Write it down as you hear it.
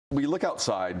look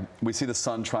outside, we see the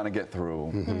sun trying to get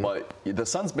through, but the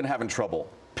sun's been having trouble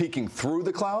peeking through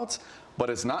the clouds, but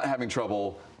it's not having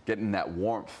trouble getting that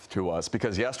warmth to us,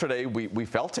 because yesterday we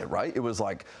felt it, right? It was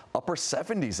like upper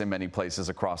 70s in many places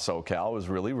across SoCal. It was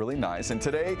really, really nice. And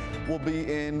today we'll be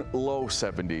in low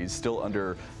 70s, still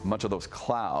under much of those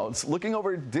clouds. Looking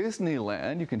over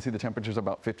Disneyland, you can see the temperature's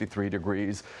about 53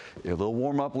 degrees. It'll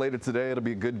warm up later today. It'll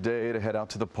be a good day to head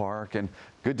out to the park and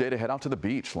good day to head out to the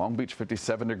beach. Long Beach,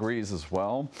 57 degrees as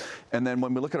well. And then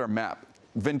when we look at our map,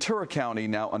 Ventura County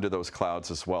now under those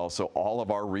clouds as well, so all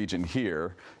of our region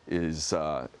here is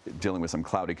dealing with some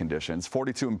cloudy conditions.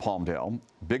 42 in Palmdale,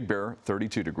 Big Bear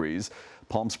 32 degrees,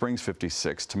 Palm Springs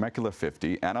 56, Temecula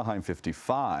 50, Anaheim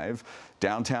 55,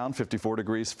 downtown 54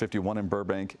 degrees, 51 in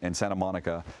Burbank, and Santa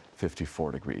Monica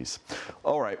 54 degrees.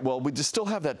 All right, well, we just still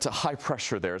have that high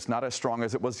pressure there. It's not as strong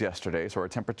as it was yesterday, so our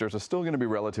temperatures are still going to be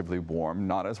relatively warm,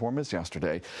 not as warm as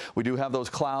yesterday. We do have those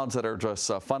clouds that are just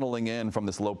funneling in from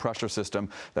this low pressure system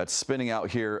that's spinning out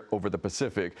here over the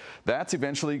Pacific. That's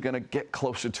eventually going to get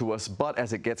closer to us, but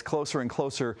as it gets closer and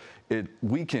closer, it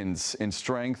weakens in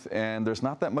strength, and there's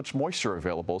not that much moisture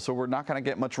available, so we're not going to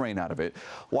get much rain out of it.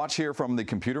 Watch here from the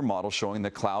computer model showing the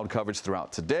cloud coverage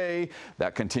throughout today.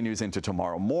 That continues into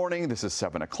tomorrow morning. This is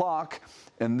 7 o'clock.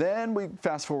 And then we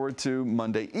fast forward to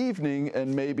Monday evening,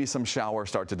 and maybe some showers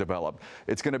start to develop.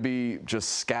 It's going to be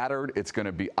just scattered. It's going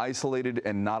to be isolated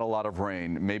and not a lot of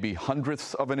rain, maybe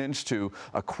hundredths of an inch to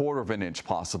a quarter of an inch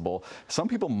possible. Some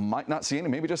people might not see any,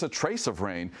 maybe just a trace of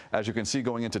rain. As you can see,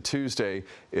 going into Tuesday,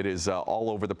 it is all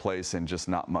over the place and just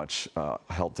not much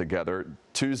held together.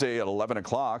 Tuesday at 11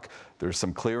 o'clock, there's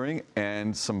some clearing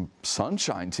and some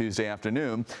sunshine Tuesday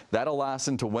afternoon. That'll last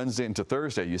into Wednesday into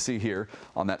Thursday. You see here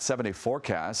on that 7-day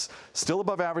forecast, still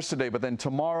above average today, but then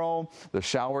tomorrow the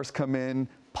showers come in,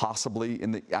 possibly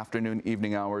in the afternoon,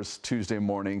 evening hours. Tuesday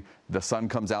morning, the sun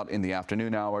comes out in the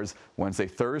afternoon hours. Wednesday,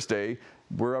 Thursday,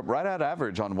 we're right at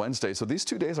average on Wednesday, so these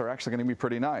 2 days are actually going to be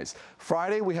pretty nice.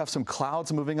 Friday, we have some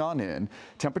clouds moving on in.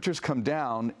 Temperatures come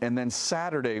down, and then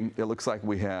Saturday, it looks like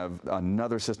we have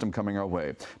another system coming our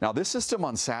way. Now, this system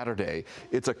on Saturday,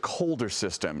 it's a colder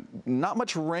system. Not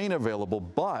much rain available,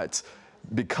 but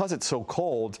because it's so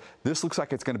cold, this looks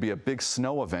like it's going to be a big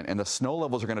snow event, and the snow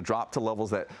levels are going to drop to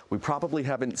levels that we probably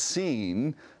haven't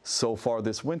seen so far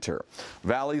this winter.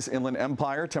 Valley's Inland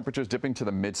Empire, temperatures dipping to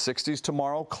the mid-60s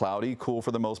tomorrow. Cloudy, cool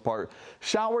for the most part.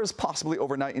 Showers possibly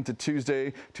overnight into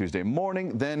Tuesday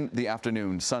morning, then the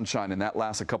afternoon. Sunshine, and that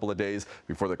lasts a couple of days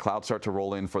before the clouds start to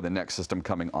roll in for the next system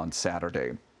coming on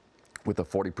Saturday, with a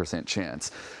 40% chance.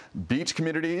 Beach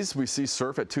communities, we see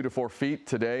surf at 2 to 4 feet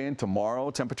today and tomorrow.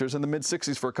 Temperatures in the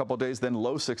mid-60s for a couple of days, then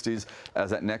low 60s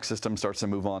as that next system starts to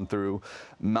move on through.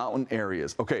 Mountain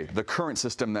areas. Okay, the current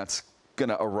system that's going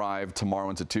to arrive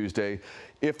tomorrow into Tuesday.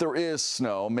 If there is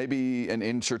snow, maybe an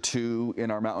inch or two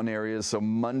in our mountain areas. So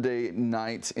Monday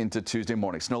night into Tuesday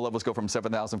morning, snow levels go from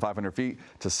 7,500 feet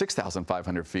to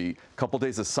 6,500 feet. Couple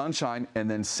days of sunshine, and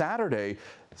then Saturday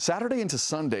into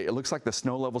Sunday, it looks like the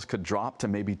snow levels could drop to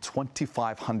maybe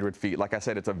 2,500 feet. Like I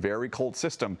said, it's a very cold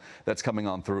system that's coming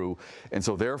on through. And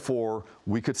so therefore,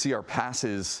 we could see our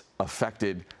passes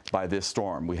affected by this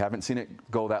storm. We haven't seen it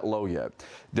go that low yet.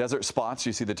 Desert spots,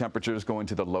 you see the temperatures going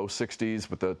to the low 60s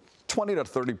with a 20 to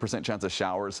 30% chance of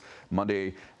showers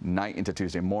Monday night into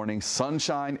Tuesday morning.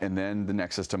 Sunshine, and then the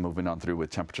next system moving on through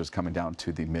with temperatures coming down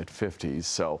to the mid-50s.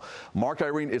 So, Mark,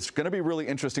 Irene, it's going to be really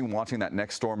interesting watching that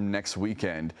next storm next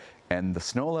weekend, and the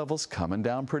snow levels coming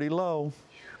down pretty low.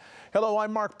 Hello,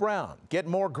 I'm Mark Brown. Get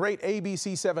more great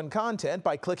ABC7 content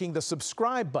by clicking the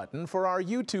subscribe button for our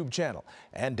YouTube channel,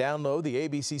 and download the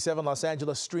ABC7 Los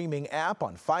Angeles streaming app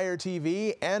on Fire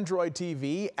TV, Android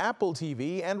TV, Apple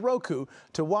TV, and Roku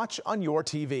to watch on your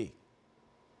TV.